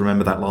you always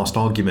remember that last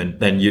argument,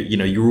 then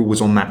you're always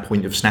on that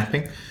point of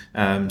snapping.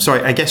 So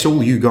I guess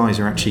all you guys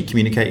are actually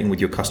communicating with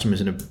your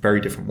customers in a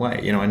very different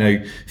way. I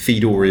know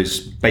Fedor is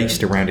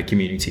based around a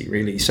community,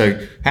 really.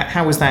 So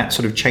how has that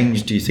sort of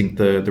changed, do you think,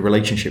 the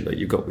relationship that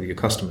you've got with your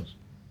customers?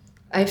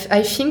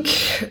 I think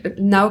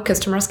now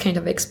customers kind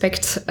of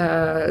expect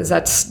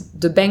that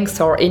the banks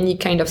or any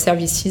kind of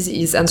services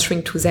is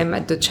answering to them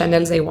at the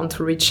channels they want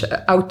to reach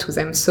out to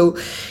them. So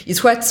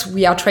it's what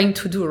we are trying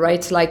to do,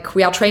 right?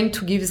 We are trying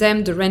to give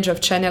them the range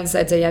of channels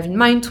that they have in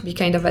mind to be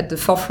kind of at the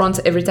forefront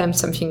every time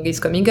something is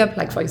coming up,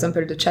 like, for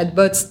example, the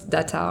chatbots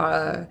that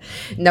are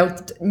now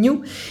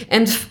new.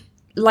 And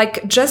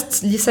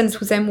just listen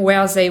to them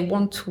where they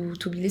want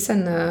to be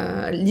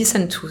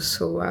listened to.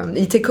 So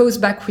it echoes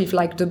back with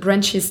the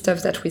branches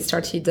stuff that we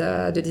started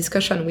the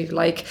discussion with.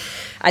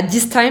 At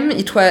this time,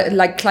 it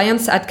was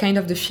clients had kind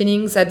of the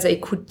feeling that they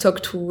could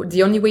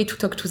the only way to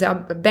talk to their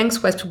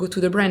banks was to go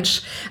to the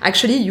branch.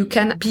 Actually, you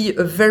can be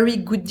a very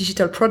good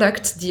digital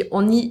product. The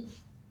only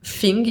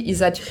thing is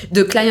that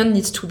the client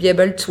needs to be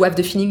able to have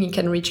the feeling he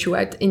can reach you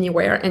at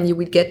anywhere and you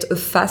will get a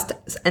fast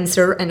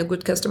answer and a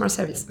good customer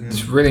service.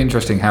 It's really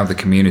interesting how the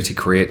community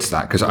creates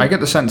that, because I get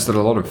the sense that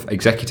a lot of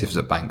executives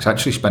at banks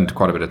actually spend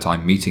quite a bit of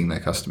time meeting their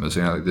customers.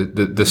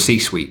 The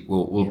C-suite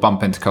will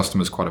bump into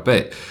customers quite a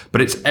bit, but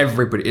it's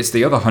everybody. It's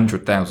the other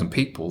 100,000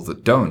 people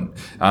that don't.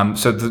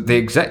 So the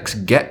execs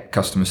get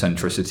customer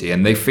centricity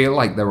and they feel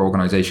like their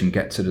organization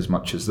gets it as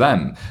much as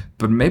them,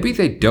 but maybe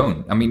they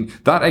don't. I mean,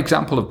 that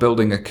example of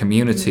building a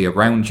community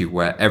around you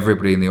where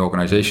everybody in the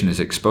organization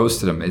is exposed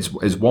to them is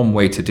one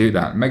way to do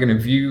that. Megan,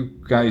 have you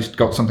guys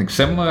got something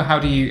similar? How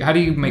do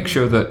you make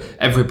sure that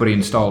everybody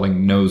in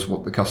Starling knows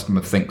what the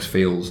customer thinks,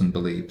 feels, and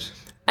believes?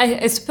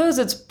 I suppose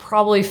it's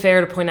probably fair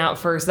to point out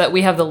first that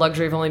we have the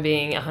luxury of only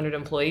being 100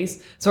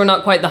 employees. So we're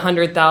not quite the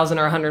 100,000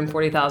 or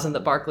 140,000 that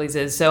Barclays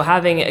is. So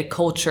having a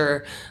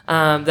culture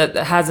that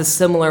has a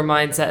similar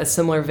mindset, a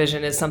similar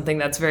vision is something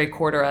that's very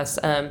core to us.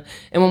 And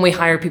when we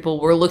hire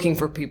people, we're looking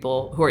for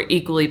people who are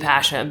equally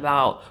passionate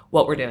about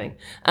what we're doing.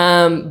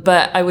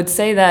 But I would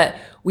say that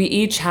we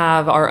each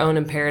have our own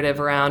imperative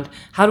around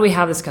how do we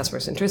have this customer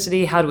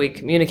centricity? How do we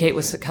communicate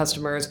with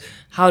customers?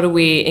 How do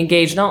we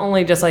engage not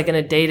only just in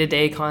a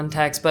day-to-day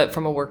context, but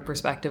from a work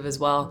perspective as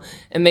well,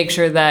 and make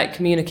sure that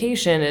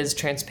communication is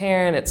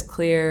transparent, it's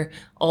clear,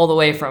 all the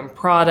way from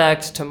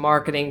product to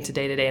marketing to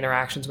day-to-day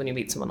interactions when you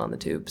meet someone on the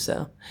tube.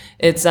 So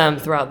it's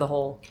throughout the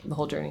whole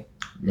journey.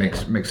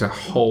 Makes a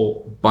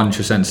whole bunch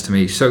of sense to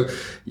me. So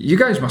you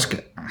guys must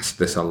get asked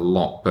this a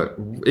lot, but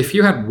if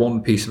you had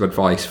one piece of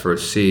advice for a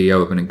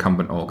CEO of an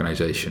incumbent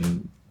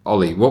organization,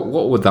 Ollie, what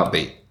would that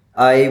be?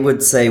 I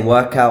would say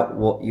work out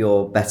what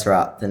you're better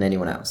at than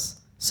anyone else.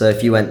 So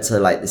if you went to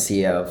like the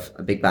CEO of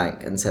a big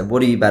bank and said,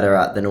 what are you better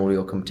at than all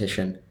your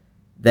competition?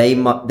 They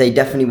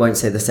definitely won't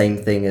say the same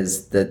thing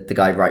as the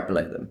guy right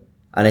below them.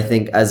 And I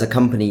think as a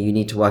company, you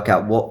need to work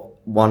out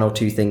what one or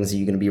two things are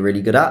you going to be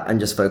really good at and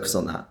just focus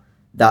on that.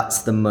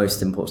 That's the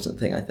most important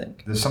thing, I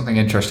think. There's something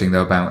interesting,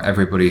 though, about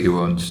everybody who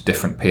owns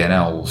different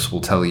P&Ls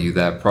will tell you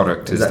their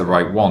product is the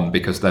right one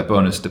because their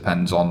bonus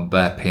depends on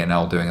their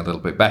P&L doing a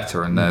little bit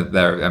better and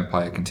their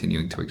empire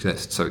continuing to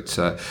exist. So it's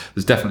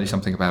there's definitely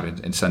something about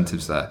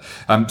incentives there.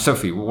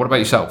 Sophie, what about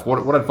yourself?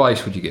 What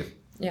advice would you give?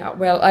 Yeah,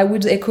 well, I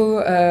would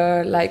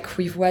echo like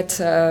with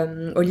what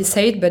Oli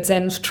said, but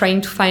then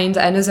trying to find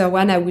another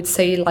one, I would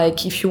say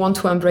like if you want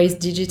to embrace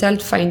digital,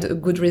 find a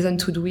good reason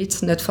to do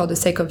it, not for the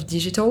sake of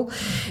digital,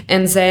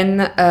 and then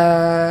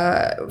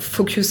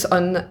focus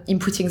on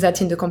inputting that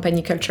in the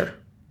company culture.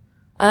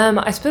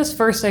 I suppose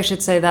first I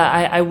should say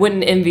that I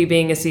wouldn't envy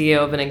being a CEO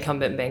of an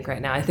incumbent bank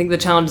right now. I think the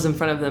challenges in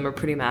front of them are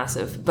pretty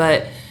massive,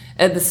 but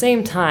at the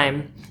same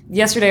time,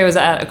 yesterday I was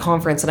at a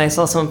conference and I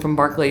saw someone from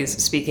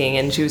Barclays speaking,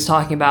 and she was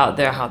talking about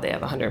how they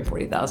have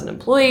 140,000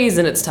 employees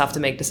and it's tough to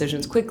make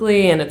decisions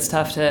quickly and it's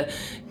tough to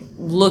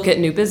look at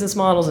new business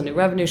models and new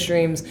revenue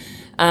streams.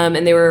 And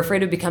they were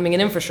afraid of becoming an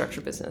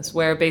infrastructure business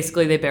where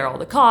basically they bear all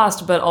the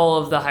cost, but all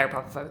of the higher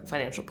profit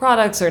financial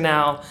products are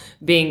now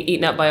being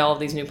eaten up by all of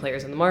these new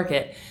players in the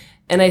market.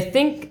 And I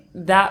think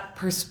that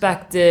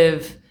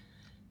perspective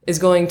is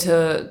going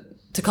to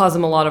cause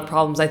them a lot of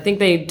problems. I think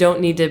they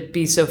don't need to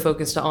be so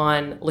focused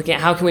on looking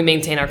at how can we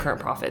maintain our current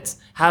profits?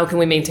 How can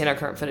we maintain our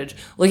current footage?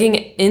 Looking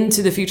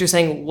into the future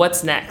saying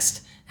what's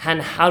next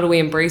and how do we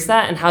embrace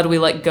that and how do we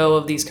let go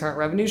of these current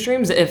revenue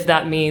streams if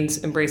that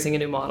means embracing a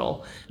new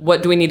model?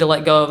 What do we need to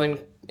let go of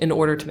in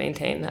order to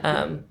maintain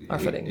our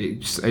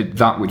footing?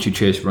 That which you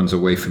chase runs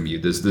away from you.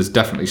 There's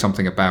definitely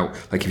something about,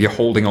 like, if you're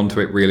holding onto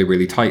it really,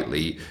 really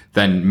tightly,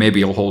 then maybe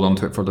you'll hold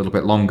onto it for a little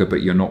bit longer,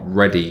 but you're not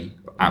ready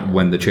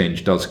when the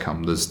change does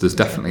come. There's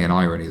definitely an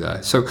irony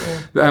there. So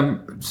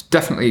it's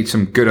definitely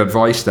some good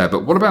advice there.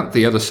 But what about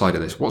the other side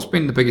of this? What's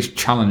been the biggest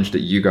challenge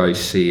that you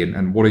guys see,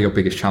 and what are your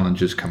biggest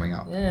challenges coming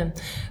up? Yeah.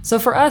 So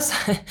for us,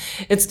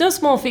 it's no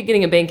small feat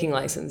getting a banking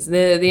license.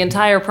 The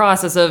entire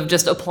process of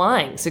just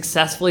applying,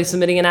 successfully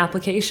submitting an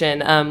application,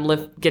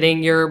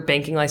 getting your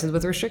banking license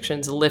with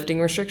restrictions, lifting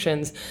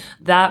restrictions,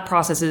 that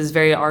process is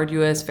very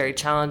arduous, very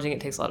challenging. It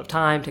takes a lot of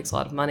time, takes a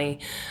lot of money,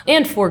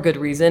 and for good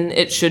reason.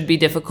 It should be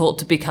difficult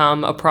to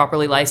become a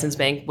properly licensed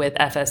bank with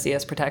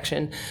FSCS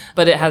protection,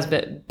 but it has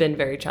been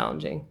very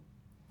challenging.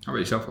 How about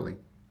yourself, Ollie?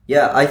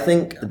 Yeah, I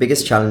think the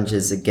biggest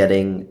challenges are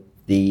getting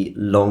the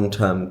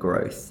long-term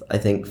growth. I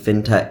think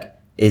fintech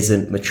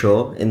isn't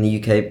mature in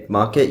the UK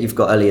market. You've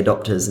got early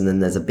adopters and then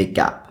there's a big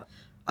gap.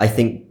 I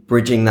think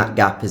bridging that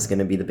gap is going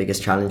to be the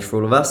biggest challenge for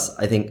all of us.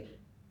 I think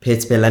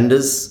peer-to-peer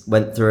lenders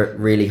went through it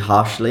really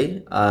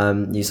harshly.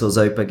 You saw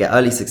Zopa get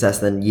early success,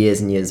 then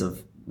years and years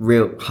of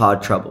real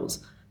hard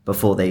troubles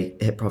before they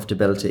hit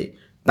profitability.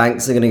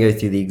 Banks are going to go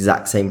through the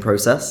exact same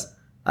process,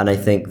 and I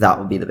think that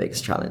will be the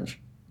biggest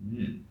challenge.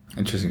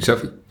 Interesting.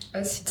 Sophie?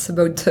 It's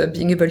about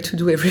being able to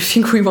do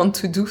everything we want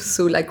to do.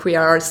 So like we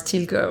are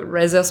still a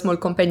rather small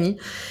company,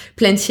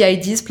 plenty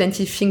ideas,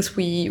 plenty things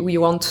we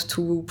want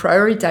to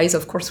prioritize.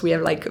 Of course, we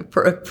have like a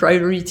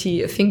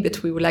priority thing,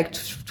 but we would like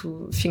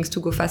things to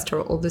go faster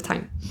all the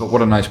time. But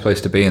what a nice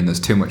place to be in. There's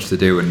too much to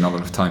do and not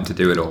enough time to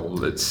do it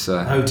all. It's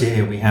oh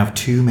dear, we have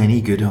too many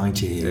good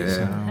ideas.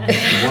 Yeah.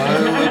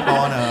 Woe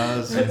upon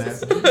us. You know.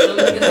 So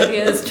many good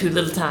ideas, too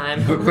little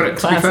time. But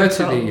to be fair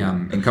to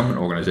the incumbent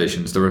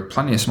organisations, there are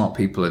plenty of smart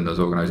people in those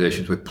organisations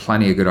with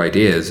plenty of good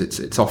ideas.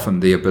 It's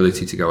often the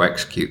ability to go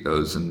execute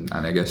those, and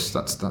I guess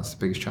that's the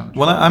biggest challenge.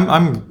 Well,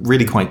 I'm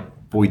really quite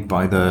buoyed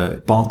by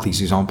the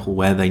Barclays example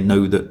where they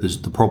know that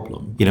there's the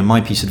problem. You know,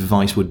 my piece of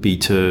advice would be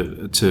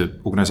to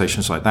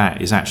organisations like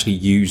that is actually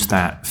use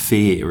that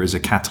fear as a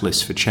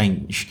catalyst for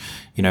change.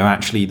 You know,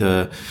 actually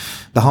the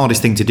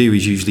hardest thing to do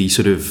is usually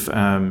sort of,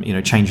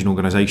 change an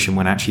organisation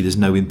when actually there's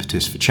no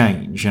impetus for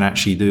change. And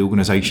actually the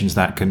organisations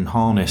that can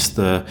harness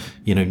the,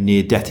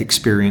 near-death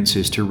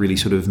experiences to really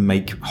sort of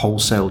make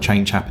wholesale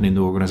change happen in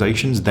the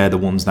organisations, they're the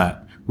ones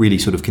that really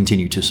sort of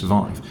continue to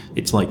survive.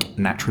 It's like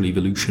natural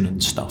evolution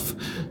and stuff.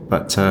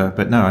 But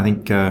no, I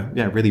think,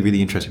 really,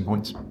 really interesting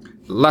points.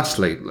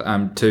 Lastly,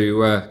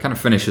 to kind of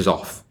finish us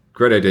off,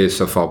 great ideas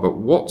so far, but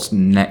what's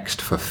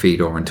next for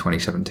Fidor in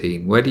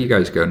 2017? Where do you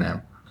guys go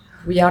now?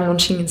 We are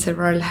launching in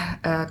several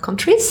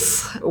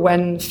countries.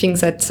 One thing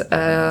that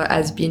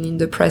has been in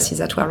the press is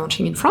that we are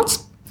launching in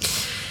France.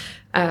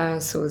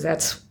 So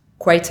that's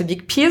quite a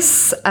big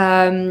piece.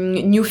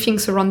 New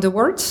things around the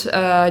world,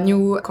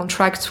 new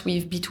contracts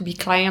with B2B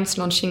clients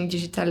launching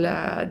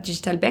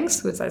digital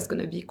banks. So that's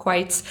going to be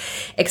quite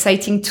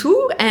exciting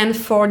too. And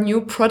for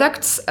new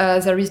products,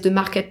 there is the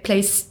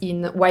marketplace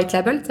in white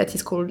label that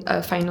is called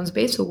Finance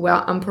Base. So we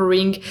are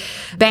empowering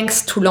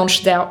banks to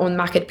launch their own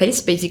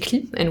marketplace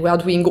basically, and we are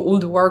doing all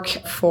the work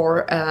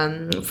for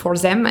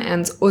them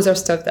and other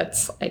stuff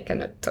that I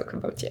cannot talk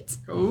about yet.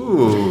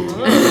 Ooh,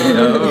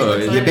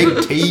 You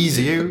big tease,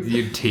 you.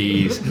 You tease.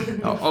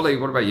 Ollie,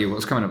 what about you?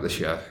 What's coming up this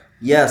year?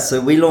 Yeah,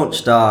 so we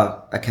launched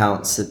our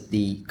accounts at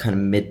the kind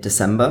of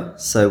mid-December.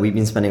 So we've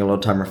been spending a lot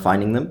of time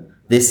refining them.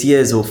 This year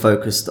is all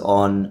focused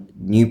on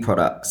new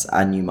products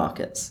and new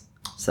markets.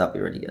 So that'll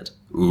be really good.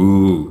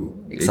 Ooh,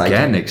 Exciting.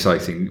 Again,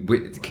 exciting.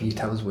 Can you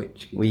tell us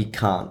which? We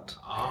can't.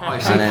 I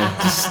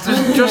see.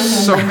 There's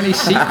just so many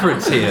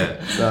secrets here.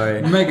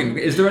 Sorry. Megan,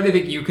 is there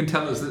anything you can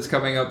tell us that's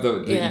coming up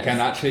that you Yes. can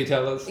actually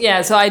tell us?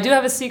 Yeah, so I do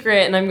have a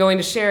secret, and I'm going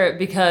to share it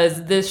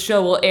because this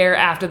show will air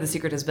after the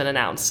secret has been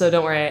announced. So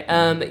don't worry.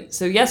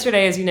 So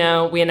yesterday, as you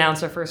know, we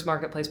announced our first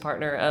marketplace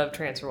partner of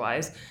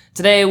TransferWise.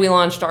 Today, we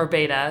launched our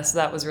beta, so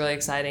that was really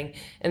exciting.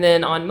 And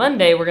then on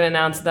Monday, we're going to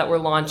announce that we're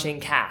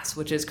launching CAS,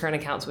 which is Current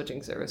Account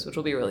Switching Service, which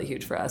will be really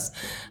huge for us.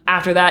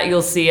 After that,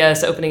 you'll see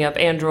us opening up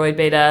Android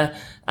beta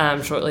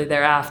shortly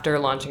thereafter,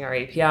 launching our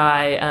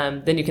API.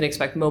 Then you can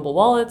expect mobile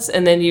wallets,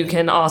 and then you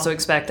can also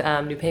expect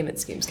new payment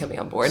schemes coming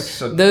on board.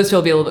 So those two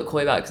will be a little bit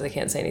coy about because I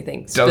can't say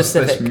anything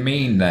specific. Does this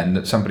mean then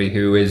that somebody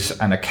who is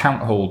an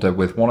account holder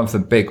with one of the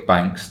big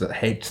banks that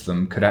hates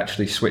them could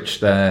actually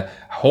switch their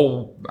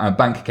whole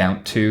bank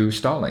account to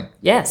Starling?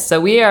 Yes,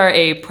 so we are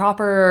a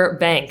proper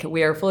bank.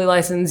 We are fully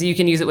licensed. You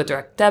can use it with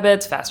direct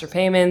debits, faster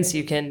payments.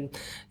 You can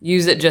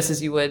use it just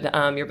as you would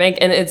your bank.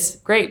 And it's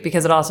great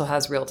because it also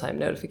has real-time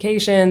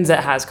notifications. It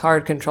has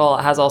card control.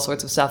 It has all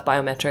sorts of stuff,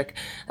 biometric,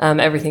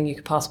 everything you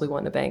could possibly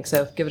want in a bank.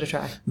 So give it a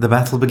try. The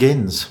battle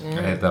begins.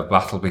 The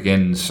battle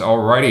begins.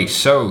 Alrighty,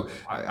 so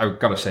I've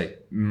got to say,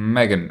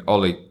 Megan,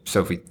 Ollie,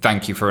 Sophie,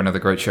 thank you for another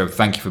great show.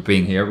 Thank you for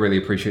being here. Really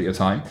appreciate your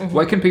time.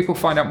 Where can people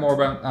find out more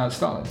about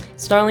Starling?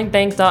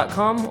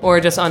 Starlingbank.com or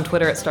just on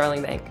Twitter at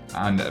StarlingBank.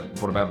 And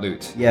what about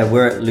Loot? Yeah,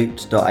 we're at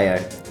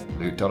loot.io.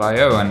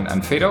 Loot.io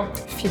and Fedor?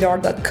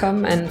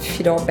 Fedor.com and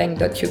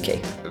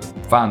fedorbank.uk.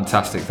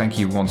 Fantastic. Thank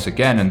you once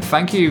again. And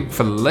thank you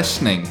for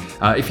listening.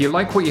 If you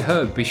like what you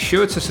heard, be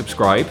sure to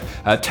subscribe.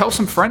 Tell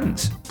some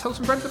friends. Tell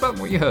some friends about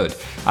what you heard.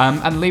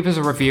 And leave us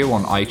a review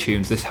on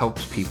iTunes. This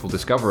helps people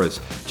discover us.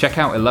 Check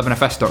out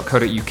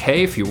 11fs.co.uk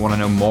if you want to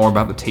know more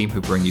about the team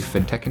who bring you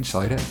FinTech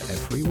Insider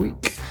every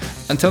week.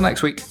 Until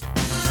next week.